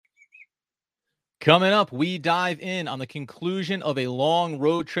Coming up, we dive in on the conclusion of a long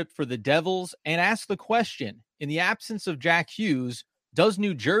road trip for the Devils and ask the question, in the absence of Jack Hughes, does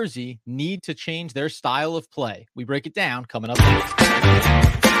New Jersey need to change their style of play? We break it down coming up next.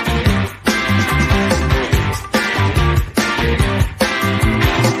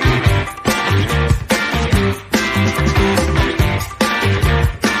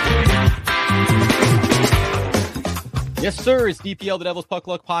 Yes, sir. It's DPL, the Devil's Puck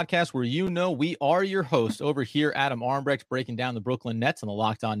Luck podcast, where we are your host. Over here, Adam Armbrecht, breaking down the Brooklyn Nets on the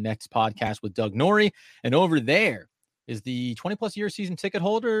Locked On Nets podcast with Doug Norrie. And over there is the 20-plus year season ticket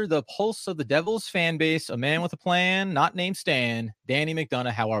holder, the pulse of the Devils fan base, a man with a plan, not named Stan, Danny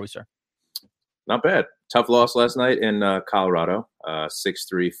McDonough. How are we, sir? Not bad. Tough loss last night in Colorado,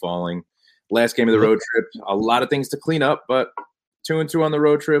 6-3 falling. Last game of the road trip. A lot of things to clean up, but 2-2 on the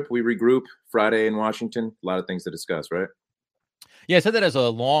road trip. We regroup Friday in Washington. A lot of things to discuss, right? Yeah, I said that as a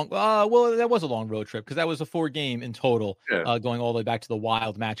long, that was a long road trip because that was a 4-game in total, going all the way back to the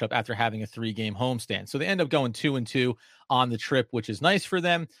Wild matchup after having a 3-game homestand. So they end up going 2-2 on the trip, which is nice for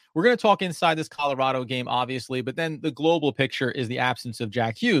them. We're going to talk inside this Colorado game, obviously, but then the global picture is the absence of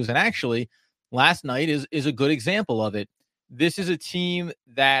Jack Hughes. And actually, last night is a good example of it. This is a team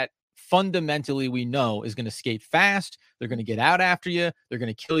that fundamentally we know is going to skate fast. They're going to get out after you. They're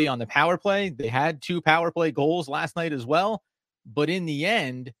going to kill you on the power play. They had 2 power play goals last night as well. But in the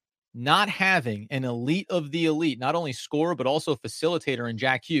end, not having an elite of the elite, not only scorer, but also facilitator in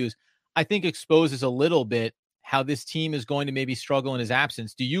Jack Hughes, I think exposes a little bit how this team is going to maybe struggle in his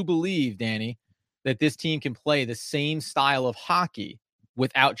absence. Do you believe, Danny, that this team can play the same style of hockey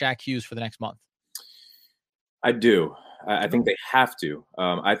without Jack Hughes for the next month? I do. I think they have to.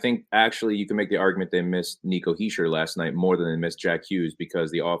 I think actually you can make the argument they missed Nico Hischier last night more than they missed Jack Hughes because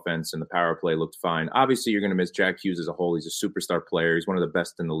the offense and the power play looked fine. Obviously, you're going to miss Jack Hughes as a whole. He's a superstar player. He's one of the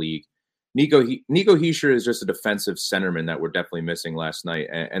best in the league. Nico Hischier is just a defensive centerman that we're definitely missing last night.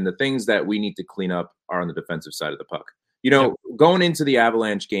 And the things that we need to clean up are on the defensive side of the puck. Going into the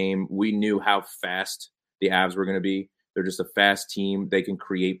Avalanche game, we knew how fast the Avs were going to be. They're just a fast team. They can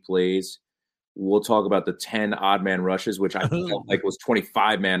create plays. We'll talk about the 10 odd man rushes, which I felt like was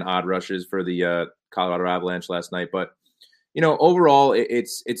 25 man odd rushes for the Colorado Avalanche last night. But, overall,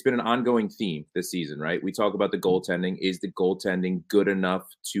 it's been an ongoing theme this season, right? We talk about the goaltending. Is the goaltending good enough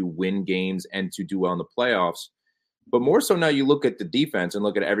to win games and to do well in the playoffs? But more so now you look at the defense and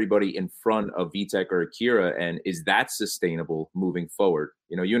look at everybody in front of Vitek or Akira, and is that sustainable moving forward?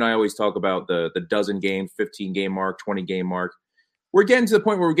 You and I always talk about the dozen game, 15-game mark, 20-game mark. We're getting to the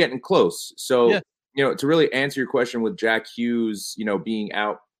point where we're getting close. So, to really answer your question with Jack Hughes, being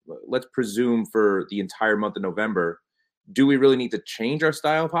out, let's presume for the entire month of November, do we really need to change our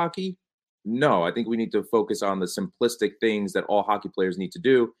style of hockey? No, I think we need to focus on the simplistic things that all hockey players need to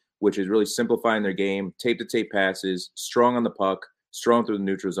do, which is really simplifying their game, tape-to-tape passes, strong on the puck, strong through the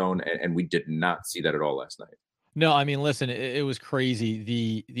neutral zone, and we did not see that at all last night. No, I mean, listen, it was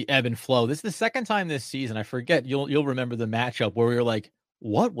crazy, the ebb and flow. This is the second time this season. I forget, you'll remember the matchup where we were like,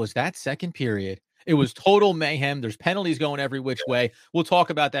 what was that second period? It was total mayhem. There's penalties going every which way. We'll talk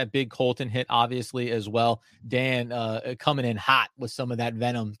about that big Colton hit, obviously, as well. Dan coming in hot with some of that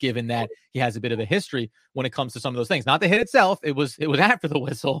venom, given that he has a bit of a history when it comes to some of those things. Not the hit itself. It was after the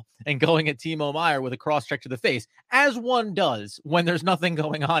whistle and going at Timo Meier with a cross check to the face, as one does when there's nothing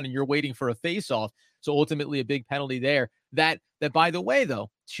going on and you're waiting for a face-off. So ultimately a big penalty there. That by the way, though,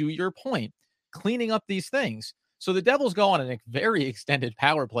 to your point, cleaning up these things. So the Devils go on a very extended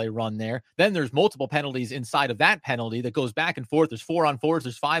power play run there. Then there's multiple penalties inside of that penalty that goes back and forth. There's 4-on-4s,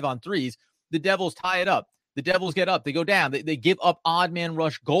 there's 5-on-3s. The Devils tie it up. The Devils get up. They go down. They give up odd man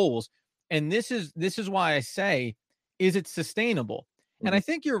rush goals. And this is why I say, is it sustainable? And I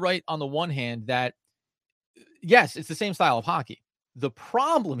think you're right on the one hand that, yes, it's the same style of hockey. The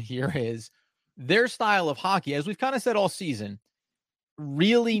problem here is their style of hockey, as we've kind of said all season,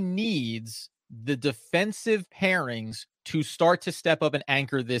 really needs the defensive pairings to start to step up and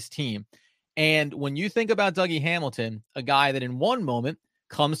anchor this team. And when you think about Dougie Hamilton, a guy that in one moment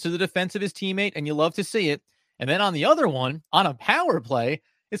comes to the defense of his teammate, and you love to see it, and then on the other one, on a power play,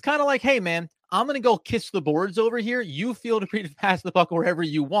 it's kind of like, hey, man, I'm going to go kiss the boards over here. You feel free to pass the puck wherever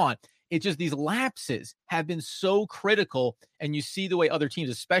you want. It's just these lapses have been so critical, and you see the way other teams,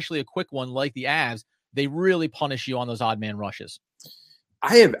 especially a quick one like the Avs, they really punish you on those odd man rushes.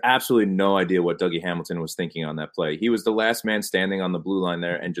 I have absolutely no idea what Dougie Hamilton was thinking on that play. He was the last man standing on the blue line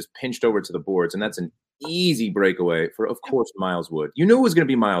there and just pinched over to the boards, and that's an easy breakaway for, of course, Miles Wood. You knew it was going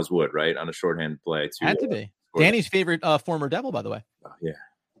to be Miles Wood, right, on a shorthand play. Had to be. Danny's favorite former Devil, by the way. Oh, yeah.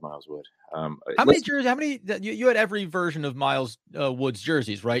 Miles Wood. How many jerseys? How many? You had every version of Miles Wood's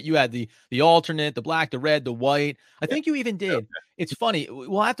jerseys, right? You had the alternate, the black, the red, the white. I think you even did. It's funny.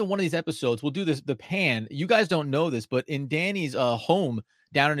 We'll have to one of these episodes. We'll do this. The pan. You guys don't know this, but in Danny's home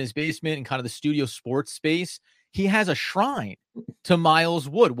down in his basement and kind of the studio sports space, he has a shrine to Miles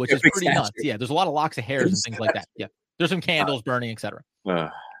Wood, which is pretty nuts. Yeah, there's a lot of locks of hairs and things like that. Yeah, there's some candles burning, etc.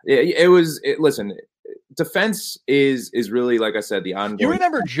 Listen, defense is really, like I said, the ongoing. You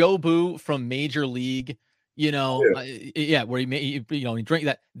remember Joe Boo from Major League? Where he drink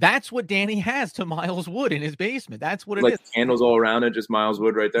that. That's what Danny has to Miles Wood in his basement. That's what it is. Candles all around it, just Miles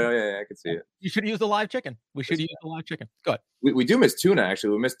Wood right there. Yeah, I can see it. You should use the live chicken. We should use the live chicken. Go ahead. We do miss Tuna,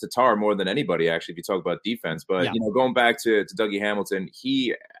 actually. We miss Tatar more than anybody, actually, if you talk about defense. But, going back to Dougie Hamilton,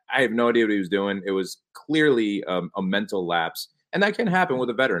 I have no idea what he was doing. It was clearly a mental lapse. And that can happen with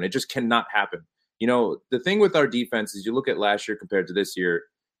a veteran. It just cannot happen. The thing with our defense is you look at last year compared to this year,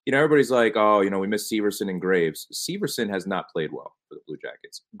 everybody's like, oh, we miss Severson and Graves. Severson has not played well for the Blue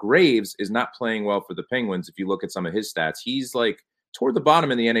Jackets. Graves is not playing well for the Penguins. If you look at some of his stats, he's like toward the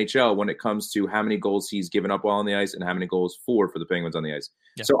bottom in the NHL when it comes to how many goals he's given up while on the ice and how many goals for the Penguins on the ice.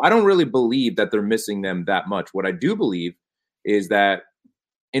 Yeah. So I don't really believe that they're missing them that much. What I do believe is that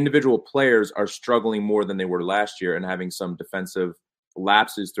individual players are struggling more than they were last year and having some defensive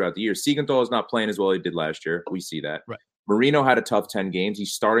lapses throughout the year. Siegenthal is not playing as well as he did last year. We see that. Right. Marino had a tough 10 games.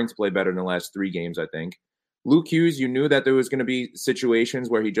 He's starting to play better in the last 3 games, I think. Luke Hughes, you knew that there was going to be situations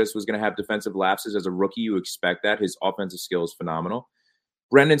where he just was going to have defensive lapses. As a rookie, you expect that. His offensive skill is phenomenal.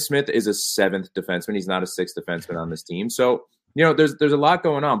 Brendan Smith is a 7th defenseman. He's not a 6th defenseman on this team. So, there's a lot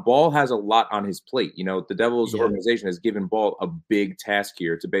going on. Ball has a lot on his plate. The Devils organization has given Ball a big task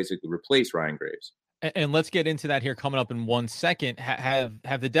here to basically replace Ryan Graves. And let's get into that here coming up in 1 second. Have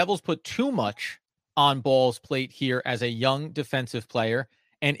the Devils put too much on Ball's plate here as a young defensive player?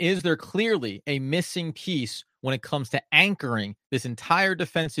 And is there clearly a missing piece when it comes to anchoring this entire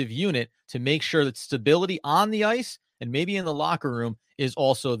defensive unit to make sure that stability on the ice and maybe in the locker room is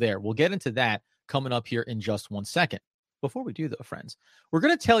also there? We'll get into that coming up here in just 1 second. Before we do, though, friends, we're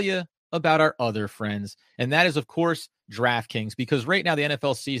going to tell you about our other friends, and that is, of course, DraftKings, because right now the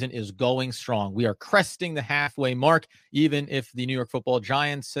NFL season is going strong. We are cresting the halfway mark, even if the New York Football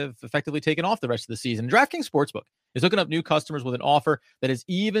Giants have effectively taken off the rest of the season. DraftKings Sportsbook is hooking up new customers with an offer that is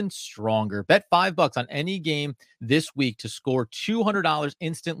even stronger. Bet $5 on any game this week to score $200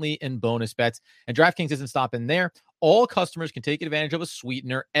 instantly in bonus bets. And DraftKings isn't stopping there. All customers can take advantage of a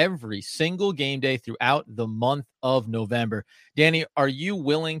sweetener every single game day throughout the month of November. Danny, are you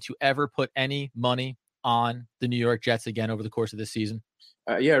willing to ever put any money on the New York Jets again over the course of this season?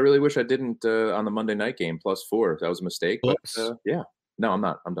 Yeah, I really wish I didn't on the Monday night game +4. That was a mistake. But no, I'm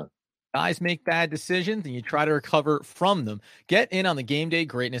not. I'm done. Guys make bad decisions and you try to recover from them. Get in on the game day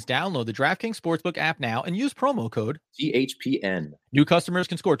greatness. Download the DraftKings Sportsbook app now and use promo code THPN. New customers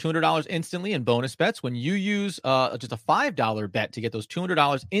can score $200 instantly in bonus bets when you use just a $5 bet to get those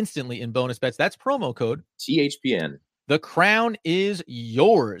 $200 instantly in bonus bets. That's promo code THPN. The crown is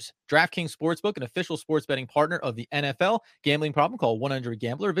yours. DraftKings Sportsbook, an official sports betting partner of the NFL. Gambling problem? Call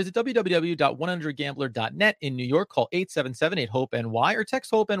 1-800-GAMBLER. Visit www.100gambler.net. In New York, call 877-8-HOPE-NY or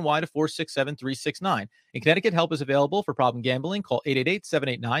text HOPE-NY to 467-369. In Connecticut, help is available for problem gambling. Call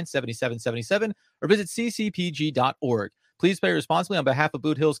 888-789-7777 or visit ccpg.org. Please play responsibly on behalf of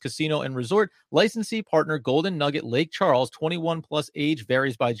Boot Hills Casino and Resort. Licensee partner Golden Nugget Lake Charles. 21 plus age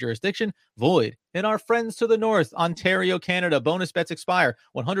varies by jurisdiction. Void in our friends to the north, Ontario, Canada. Bonus bets expire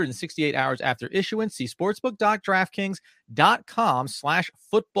 168 hours after issuance. See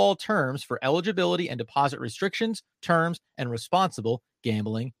sportsbook.draftkings.com/football terms for eligibility and deposit restrictions, terms, and responsible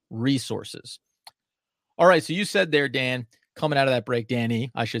gambling resources. All right, so you said there, Dan, coming out of that break,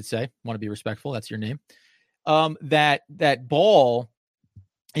 Danny, I should say, want to be respectful. That's your name. That Ball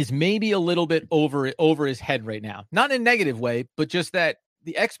is maybe a little bit over his head right now. Not in a negative way, but just that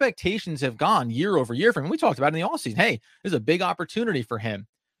the expectations have gone year over year for him. We talked about it in the offseason. Hey, there's a big opportunity for him.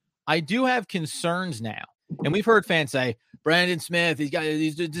 I do have concerns now. And we've heard fans say, Brandon Smith,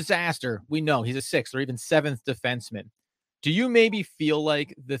 he's a disaster. We know he's a 6th or even 7th defenseman. Do you maybe feel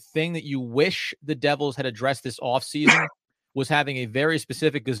like the thing that you wish the Devils had addressed this offseason was having a very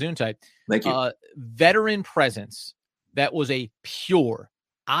specific Gesundheit, veteran presence that was a pure,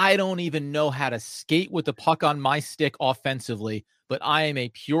 I don't even know how to skate with the puck on my stick offensively, but I am a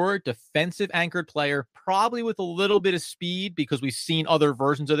pure defensive anchored player, probably with a little bit of speed because we've seen other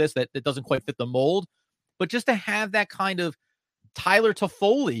versions of this that doesn't quite fit the mold. But just to have that kind of Tyler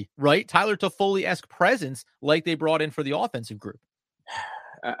Toffoli, right? Tyler Toffoli-esque presence like they brought in for the offensive group.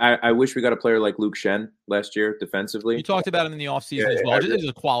 I wish we got a player like Luke Shen last year You defensively. talked about him in the Yeah, offseason as well. Just as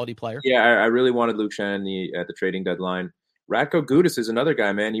a quality player. I really wanted Luke Shen at the trading deadline. Ratko Gudis is another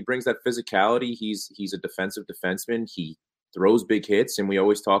guy, man. He brings that physicality. He's a defensive defenseman. He throws big hits, and we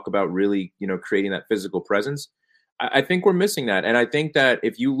always talk about really, creating that physical presence. I think we're missing that, and I think that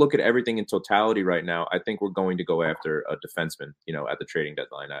if you look at everything in totality right now, I think we're going to go after a defenseman, at the trading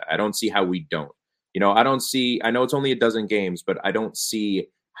deadline. I don't see how we don't. I don't see. I know it's only a dozen games, but I don't see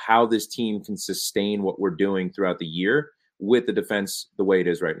how this team can sustain what we're doing throughout the year with the defense the way it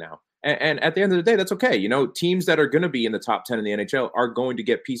is right now. And at the end of the day, that's okay. Teams that are going to be in the top 10 in the NHL are going to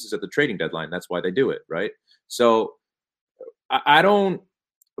get pieces at the trading deadline. That's why they do it, right? So I don't,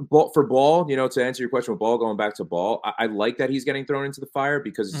 for Ball, to answer your question with Ball, going back to Ball, I like that he's getting thrown into the fire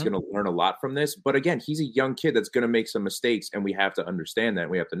because he's going to learn a lot from this. But again, he's a young kid that's going to make some mistakes, and we have to understand that.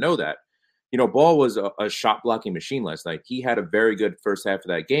 We have to know that. Ball was a shot blocking machine last night. He had a very good first half of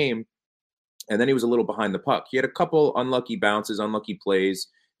that game, and then he was a little behind the puck. He had a couple unlucky bounces, unlucky plays,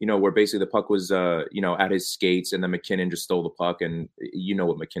 where basically the puck was, at his skates, and then McKinnon just stole the puck. And you know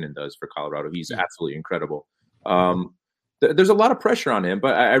what McKinnon does for Colorado. He's absolutely incredible. There's a lot of pressure on him,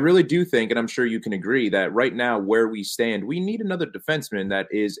 but I really do think, and I'm sure you can agree, that right now where we stand, we need another defenseman that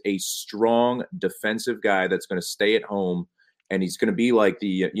is a strong defensive guy that's going to stay at home, and he's going to be like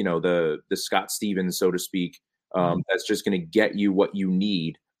the Scott Stevens, so to speak, that's just going to get you what you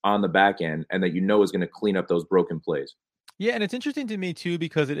need on the back end, and that is going to clean up those broken plays. Yeah, and it's interesting to me too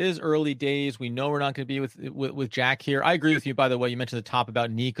because it is early days. We know we're not going to be with Jack here. I agree with you. By the way, you mentioned the top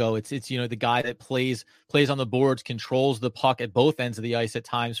about Nico. It's the guy that plays on the boards, controls the puck at both ends of the ice at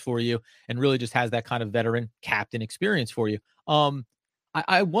times for you, and really just has that kind of veteran captain experience for you.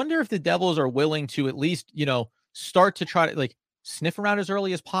 I wonder if the Devils are willing to at least start to try to sniff around as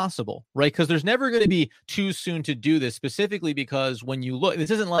early as possible, right? Because there's never going to be too soon to do this, specifically because when you look,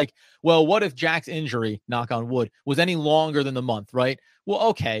 this isn't like, well, what if Jack's injury, knock on wood, was any longer than the month, right? Well,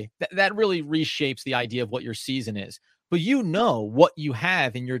 okay, that really reshapes the idea of what your season is. But what you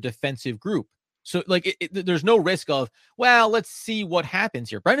have in your defensive group. So, there's no risk of, well, let's see what happens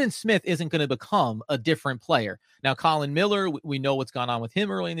here. Brendan Smith isn't going to become a different player. Now, Colin Miller, we know what's gone on with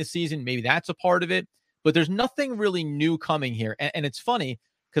him early in the season. Maybe that's a part of it. But there's nothing really new coming here. And it's funny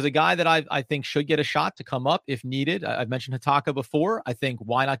because a guy that I think should get a shot to come up if needed. I've mentioned Hataka before. I think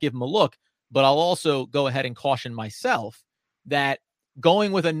why not give him a look? But I'll also go ahead and caution myself that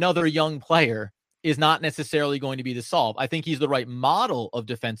going with another young player is not necessarily going to be the solve. I think he's the right model of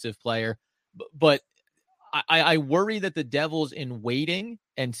defensive player. But I worry that the Devils, in waiting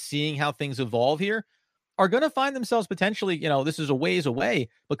and seeing how things evolve here, are going to find themselves potentially, this is a ways away,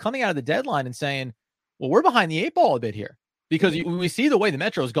 but coming out of the deadline and saying, well, we're behind the 8 ball a bit here because we see the way the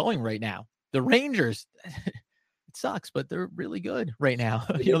Metro is going right now. The Rangers, it sucks, but they're really good right now.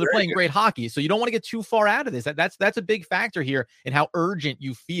 They're playing great hockey. So you don't want to get too far out of this. That's a big factor here in how urgent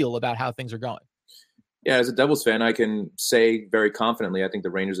you feel about how things are going. Yeah, as a Devils fan, I can say very confidently, I think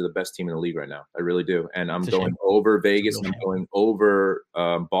the Rangers are the best team in the league right now. I really do. And I'm going over Vegas and I'm going over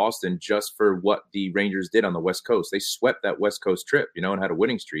Boston just for what the Rangers did on the West Coast. They swept that West Coast trip, and had a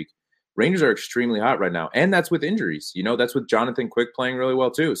winning streak. Rangers are extremely hot right now, and that's with injuries. That's with Jonathan Quick playing really well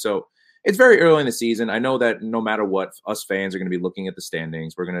too. So it's very early in the season. I know that no matter what, us fans are going to be looking at the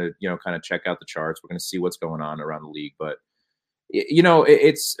standings. We're going to, kind of check out the charts. We're going to see what's going on around the league. But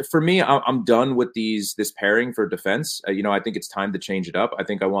it's for me. I'm done with this pairing for defense. I think it's time to change it up. I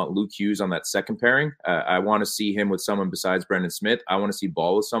think I want Luke Hughes on that second pairing. I want to see him with someone besides Brendan Smith. I want to see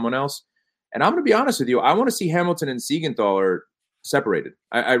Ball with someone else. And I'm going to be honest with you. I want to see Hamilton and Siegenthaler separated.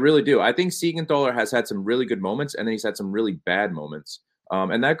 I really do. I think Siegenthaler has had some really good moments, and then he's had some really bad moments.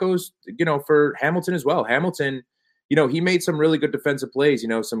 And that goes, for Hamilton as well. Hamilton, he made some really good defensive plays,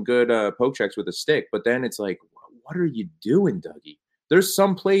 some good poke checks with a stick. But then it's like, what are you doing, Dougie? There's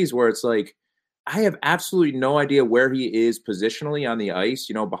some plays where it's like, I have absolutely no idea where he is positionally on the ice,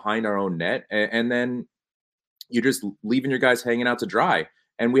 behind our own net. And then you're just leaving your guys hanging out to dry.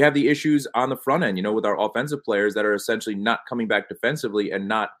 And we have the issues on the front end, with our offensive players that are essentially not coming back defensively and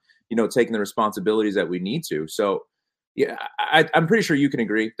not, taking the responsibilities that we need to. So, yeah, I'm pretty sure you can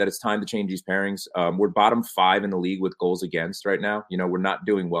agree that it's time to change these pairings. We're bottom 5 in the league with goals against right now. We're not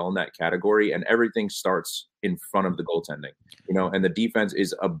doing well in that category, and everything starts in front of the goaltending, and the defense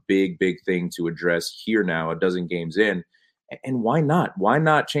is a big, big thing to address here now, a dozen games in. And why not? Why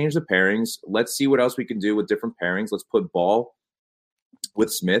not change the pairings? Let's see what else we can do with different pairings. Let's put Ball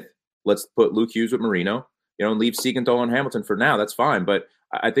with Smith. Let's put Luke Hughes with Marino, and leave Siegenthaler and Hamilton for now. That's fine. But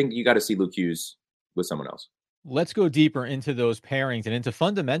I think you got to see Luke Hughes with someone else. Let's go deeper into those pairings and into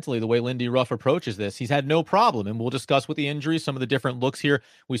fundamentally the way Lindy Ruff approaches this. He's had no problem, and we'll discuss with the injuries some of the different looks here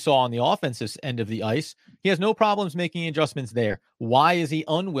we saw on the offensive end of the ice. He has no problems making adjustments there. Why is he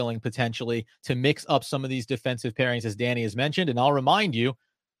unwilling potentially to mix up some of these defensive pairings, as Danny has mentioned? And I'll remind you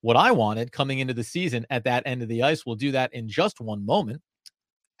what I wanted coming into the season at that end of the ice. We'll do that in just one moment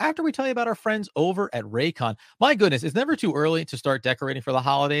after we tell you about our friends over at Raycon. My goodness, it's never too early to start decorating for the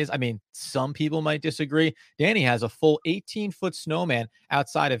holidays. I mean, some people might disagree. Danny has a full 18-foot snowman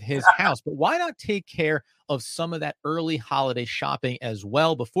outside of his house, but why not take care of some of that early holiday shopping as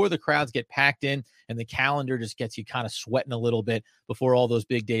well before the crowds get packed in and the calendar just gets you kind of sweating a little bit before all those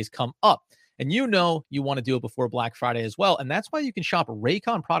big days come up? And you know you want to do it before Black Friday as well. And that's why you can shop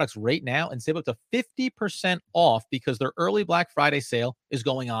Raycon products right now and save up to 50% off because their early Black Friday sale is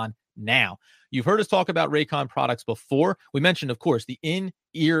going on now. You've heard us talk about Raycon products before. We mentioned, of course, the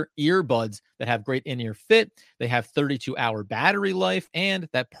in-ear earbuds that have great in-ear fit. They have 32-hour battery life and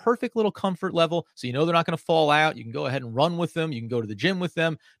that perfect little comfort level. So you know they're not going to fall out. You can go ahead and run with them. You can go to the gym with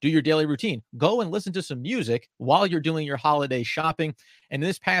them, do your daily routine. Go and listen to some music while you're doing your holiday shopping. And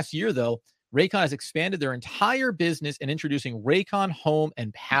this past year, though, Raycon has expanded their entire business in introducing Raycon Home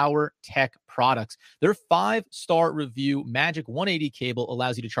and Power Tech products. Their 5-star review Magic 180 cable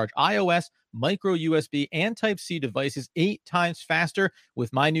allows you to charge iOS, micro USB, and Type-C devices 8 times faster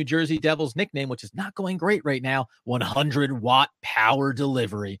with my New Jersey Devils nickname, which is not going great right now, 100-watt power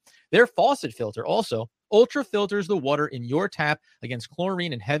delivery. Their faucet filter also ultra filters the water in your tap against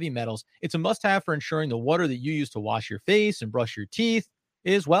chlorine and heavy metals. It's a must-have for ensuring the water that you use to wash your face and brush your teeth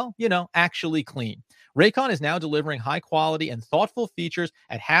is, well, actually clean. Raycon is now delivering high quality and thoughtful features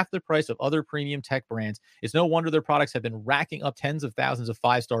at half the price of other premium tech brands. It's no wonder their products have been racking up tens of thousands of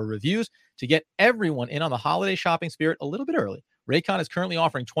 5-star reviews. To get everyone in on the holiday shopping spirit a little bit early, Raycon is currently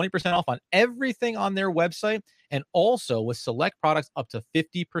offering 20% off on everything on their website and also with select products up to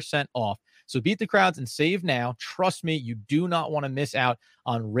 50% off. So beat the crowds and save now. Trust me, you do not want to miss out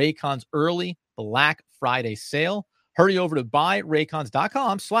on Raycon's early Black Friday sale. Hurry over to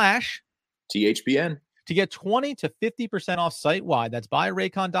buyraycons.com/THPN to get 20 to 50% off site-wide. That's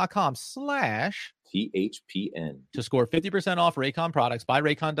buyraycon.com/THPN to score 50% off Raycon products.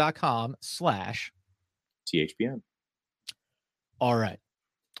 Buyraycon.com/THPN. All right.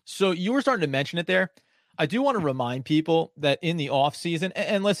 So you were starting to mention it there. I do want to remind people that in the offseason,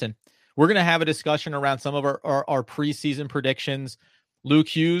 and listen, we're going to have a discussion around some of our preseason predictions. Luke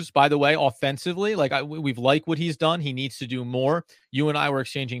Hughes, by the way, offensively, we've liked what he's done. He needs to do more. You and I were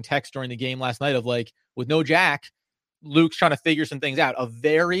exchanging texts during the game last night of with no Jack, Luke's trying to figure some things out.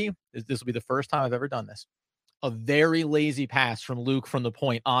 This will be the first time I've ever done this. A very lazy pass from Luke from the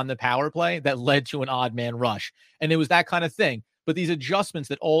point on the power play that led to an odd man rush. And it was that kind of thing. But these adjustments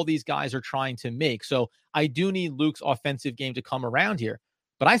that all these guys are trying to make. So I do need Luke's offensive game to come around here.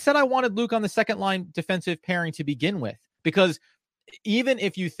 But I said I wanted Luke on the second line defensive pairing to begin with, because even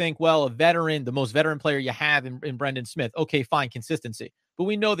if you think, well, a veteran, the most veteran player you have in Brendan Smith, okay, fine, consistency. But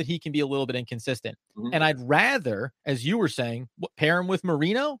we know that he can be a little bit inconsistent. Mm-hmm. And I'd rather, as you were saying, pair him with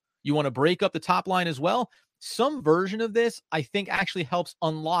Marino. You want to break up the top line as well. Some version of this, I think, actually helps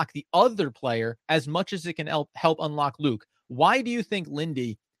unlock the other player as much as it can help unlock Luke. Why do you think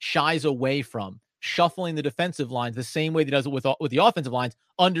Lindy shies away from shuffling the defensive lines the same way that he does it with the offensive lines,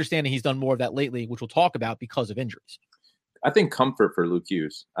 understanding he's done more of that lately, which we'll talk about because of injuries? I think comfort for Luke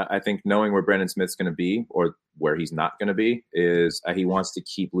Hughes. I think knowing where Brendan Smith's going to be or where he's not going to be is he wants to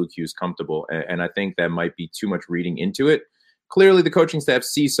keep Luke Hughes comfortable. And I think that might be too much reading into it. Clearly, the coaching staff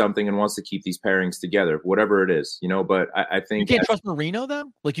sees something and wants to keep these pairings together, whatever it is, But I think you can't trust Marino,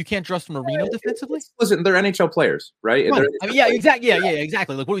 though. You can't trust Marino defensively. Listen, they're NHL players, right? Exactly. Yeah,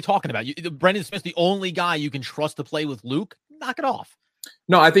 exactly. What are we talking about? Brendan Smith's the only guy you can trust to play with Luke. Knock it off.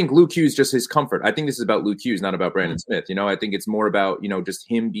 No, I think Luke Hughes, just his comfort. I think this is about Luke Hughes, not about Brandon Smith. I think it's more about, just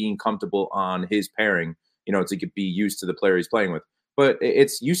him being comfortable on his pairing, to be used to the player he's playing with. But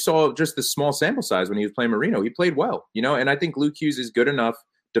you saw just the small sample size when he was playing Marino. He played well, and I think Luke Hughes is good enough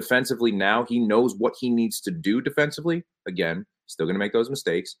defensively now. He knows what he needs to do defensively. Again, still going to make those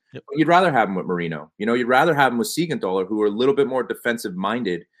mistakes. Yep. But you'd rather have him with Marino. You'd rather have him with Siegenthaler, who are a little bit more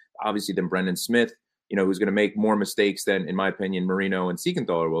defensive-minded, obviously, than Brendan Smith, who's going to make more mistakes than, in my opinion, Marino and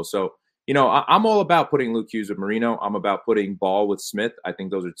Siegenthaler will. So, I'm all about putting Luke Hughes with Marino. I'm about putting Ball with Smith. I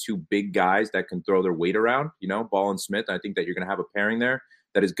think those are two big guys that can throw their weight around, Ball and Smith. I think that you're going to have a pairing there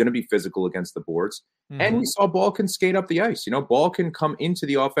that is going to be physical against the boards. Mm-hmm. And we saw Ball can skate up the ice. Ball can come into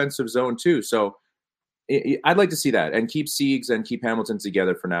the offensive zone too. So I'd like to see that and keep Siegs and keep Hamilton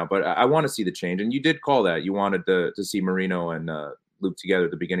together for now. But I want to see the change. And you did call that. You wanted to see Marino and Luke together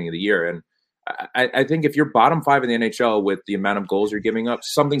at the beginning of the year. And I think if you're bottom five in the NHL with the amount of goals you're giving up,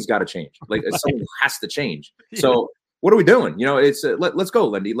 something's got to change. Like Right. something has to change. Yeah. So what are we doing? It's let's go,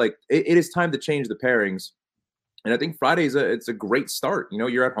 Lindy. Like it is time to change the pairings. And I think Friday it's a great start.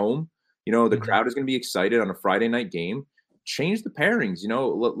 You're at home. The Mhm. crowd is going to be excited on a Friday night game. Change the pairings.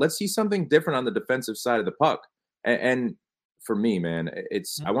 Let's see something different on the defensive side of the puck. And for me, man,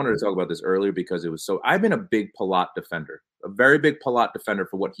 I wanted to talk about this earlier because it was so. I've been a big Palat defender, a very big Palat defender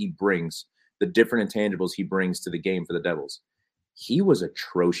for what he brings, the different intangibles he brings to the game for the Devils. He was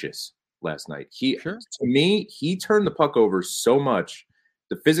atrocious last night. Sure. To me, he turned the puck over so much.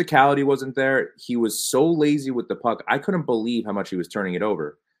 The physicality wasn't there. He was so lazy with the puck. I couldn't believe how much he was turning it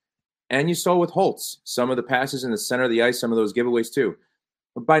over. And you saw with Holtz, some of the passes in the center of the ice, some of those giveaways too.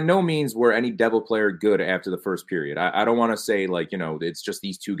 But by no means were any Devil player good after the first period. I don't want to say it's just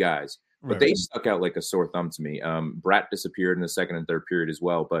these two guys, but Right. they stuck out like a sore thumb to me. Bratt disappeared in the second and third period as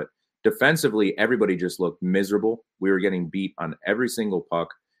well. But defensively, everybody just looked miserable. We were getting beat on every single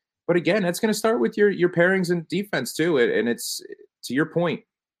puck. But again, that's going to start with your pairings and defense too. And it's, to your point,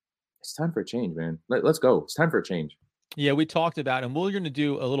 it's time for a change, man. Let's go. It's time for a change. Yeah, we talked about, and we're going to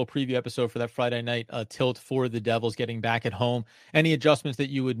do a little preview episode for that Friday night tilt for the Devils getting back at home. Any adjustments that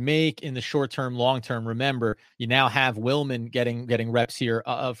you would make in the short term, long term. Remember, you now have Willman getting reps here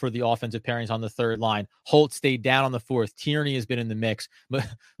for the offensive pairings on the third line. Holt stayed down on the fourth. Tierney has been in the mix.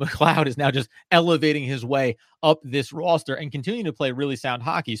 McLeod is now just elevating his way up this roster and continuing to play really sound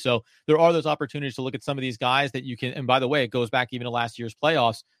hockey. So there are those opportunities to look at some of these guys that you can. And by the way, it goes back even to last year's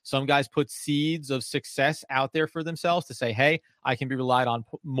playoffs. Some guys put seeds of success out there for themselves to say, hey, I can be relied on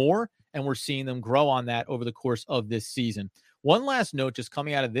more. And we're seeing them grow on that over the course of this season. One last note just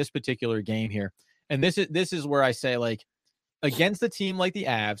coming out of this particular game here. And this is where I say, like, against a team like the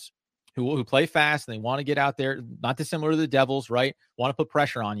Avs, who play fast and they want to get out there, not dissimilar to the Devils, right? Want to put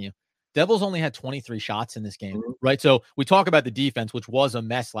pressure on you. Devils only had 23 shots in this game, right? So we talk about the defense, which was a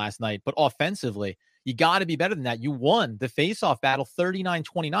mess last night, but offensively, you got to be better than that. You won the faceoff battle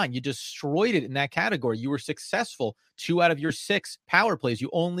 39-29. You destroyed it in that category. You were successful 2 out of your 6 power plays. You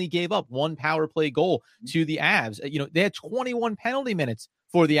only gave up 1 power play goal to the Avs. They had 21 penalty minutes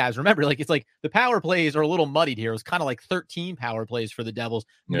for the Avs. Remember, it's like the power plays are a little muddied here. It was kind of like 13 power plays for the Devils.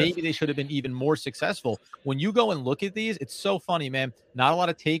 Maybe they should have been even more successful. When you go and look at these, it's so funny, man. Not a lot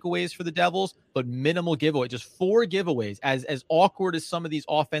of takeaways for the Devils, but minimal giveaway. Just 4 giveaways. As awkward as some of these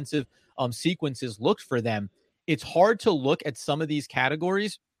offensive sequences looked for them, it's hard to look at some of these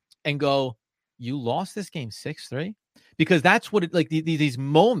categories and go, you lost this game 6-3? Because that's what these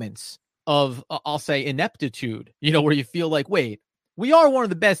moments of, I'll say, ineptitude, where you feel like, wait, we are one of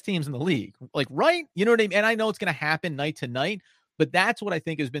the best teams in the league, right? You know what I mean? And I know it's going to happen night to night, but that's what I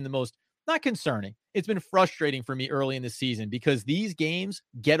think has been the most, not concerning. It's been frustrating for me early in the season because these games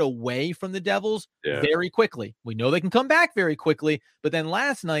get away from the Devils very quickly. We know they can come back very quickly, but then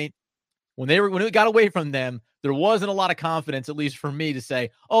last night, when it got away from them, there wasn't a lot of confidence, at least for me, to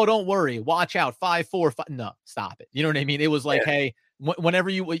say, oh, don't worry, watch out, 5-4, 5. No, stop it. You know what I mean? It was like, hey, whenever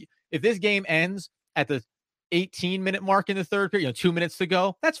if this game ends at the 18-minute mark in the third period, 2 minutes to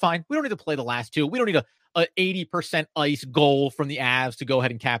go, that's fine. We don't need to play the last 2. We don't need a 80% ice goal from the Avs to go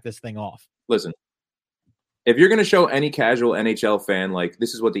ahead and cap this thing off. Listen, if you're going to show any casual NHL fan, like,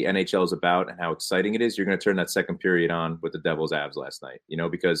 this is what the NHL is about and how exciting it is, you're going to turn that second period on with the Devils Avs last night,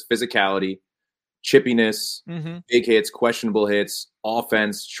 because physicality, chippiness, big hits, questionable hits,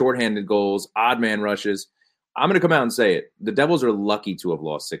 offense, shorthanded goals, odd man rushes. I'm going to come out and say it. The Devils are lucky to have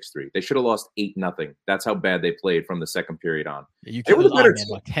lost 6-3. They should have lost 8-0. That's how bad they played from the second period on. You they were the better team.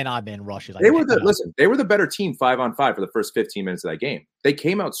 10 odd man rushes. They were the better team 5-on-5 for the first 15 minutes of that game. They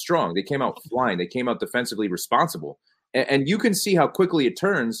came out strong. They came out flying. They came out defensively responsible. And you can see how quickly it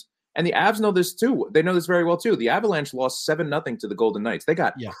turns. And the Avs know this too. They know this very well too. The Avalanche lost 7-0 to the Golden Knights. They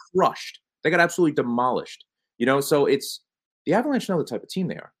got crushed. They got absolutely demolished. So it's the Avalanche know the type of team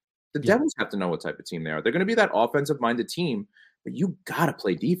they are. The Devils have to know what type of team they are. They're going to be that offensive-minded team, but you got to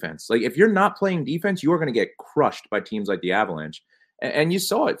play defense. Like, if you're not playing defense, you are going to get crushed by teams like the Avalanche. And you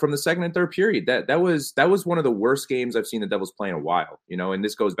saw it from the second and third period. That was one of the worst games I've seen the Devils play in a while. And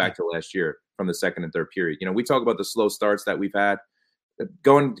this goes back to last year from the second and third period. We talk about the slow starts that we've had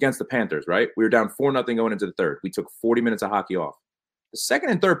going against the Panthers, right? We were down 4-0 going into the third. We took 40 minutes of hockey off. The second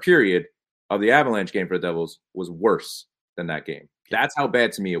and third period of the Avalanche game for the Devils was worse than that game. That's how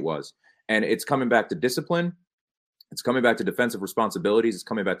bad to me it was. And it's coming back to discipline. It's coming back to defensive responsibilities. It's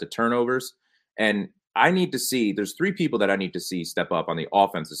coming back to turnovers. And I need to see, there's 3 people that I need to see step up on the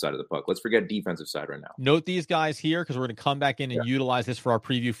offensive side of the puck. Let's forget defensive side right now. Note these guys here because we're going to come back in and utilize this for our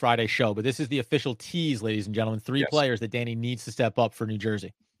Preview Friday show. But this is the official tease, ladies and gentlemen. 3 players that Danny needs to step up for New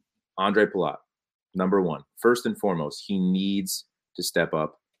Jersey. Andre Palat, number one. First and foremost, he needs to step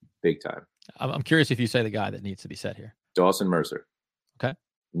up big time. I'm curious if you say the guy that needs to be said here. Dawson Mercer. Okay.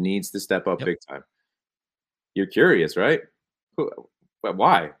 Needs to step up big time. You're curious, right?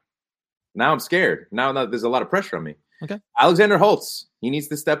 Why? Now I'm scared. Now there's a lot of pressure on me. Okay. Alexander Holtz, he needs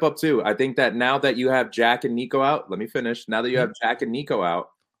to step up too. I think that now that you have Jack and Nico out, let me finish. Now that you have Jack and Nico out,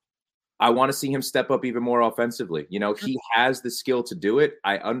 I want to see him step up even more offensively. You know, he has the skill to do it.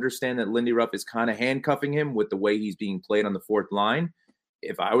 I understand that Lindy Ruff is kind of handcuffing him with the way he's being played on the fourth line.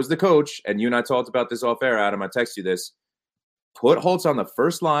 If I was the coach, and you and I talked about this off air, Adam, I text you this, put Holtz on the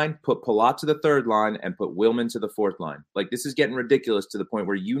first line, put Palat to the third line, and put Willman to the fourth line. Like, this is getting ridiculous to the point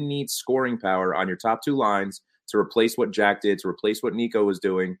where you need scoring power on your top two lines to replace what Jack did, to replace what Nico was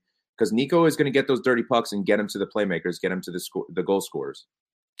doing, because Nico is going to get those dirty pucks and get him to the playmakers, get him to the goal scorers.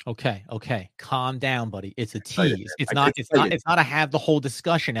 Okay. Calm down, buddy. It's a tease. It's not a have the whole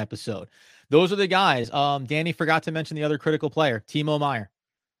discussion episode. Those are the guys. Danny forgot to mention the other critical player, Timo Meier.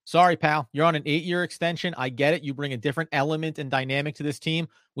 Sorry, pal. You're on an 8-year extension. I get it. You bring a different element and dynamic to this team.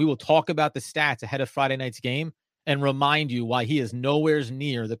 We will talk about the stats ahead of Friday night's game and remind you why he is nowhere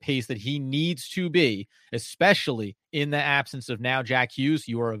near the pace that he needs to be, especially in the absence of now Jack Hughes.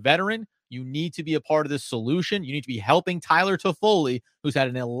 You are a veteran. You need to be a part of this solution. You need to be helping Tyler Toffoli, who's had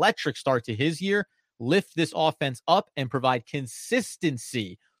an electric start to his year, lift this offense up and provide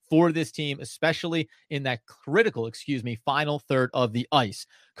consistency for this team, especially in that critical, final third of the ice.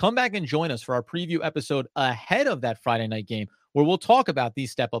 Come back and join us for our preview episode ahead of that Friday night game, where we'll talk about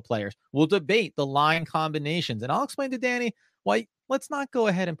these step-up players. We'll debate the line combinations, and I'll explain to Danny why let's not go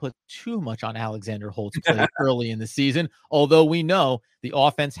ahead and put too much on Alexander Holt's plate early in the season, although we know the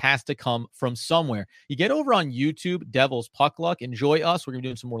offense has to come from somewhere. You get over on YouTube, Devil's Puck Luck. Enjoy us. We're going to be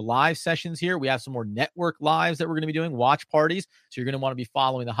doing some more live sessions here. We have some more network lives that we're going to be doing, watch parties. So you're going to want to be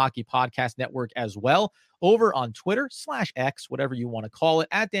following the Hockey Podcast Network as well. Over on Twitter /X, whatever you want to call it,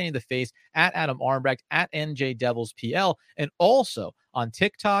 at Danny the Face, at Adam Armbrecht, at NJ Devils PL, and also on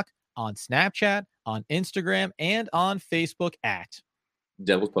TikTok, on Snapchat, on Instagram, and on Facebook at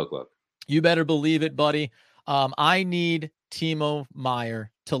Devil's Puck Luck. You better believe it, buddy. I need Timo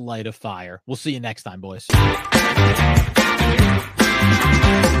Meier to light a fire. We'll see you next time, boys.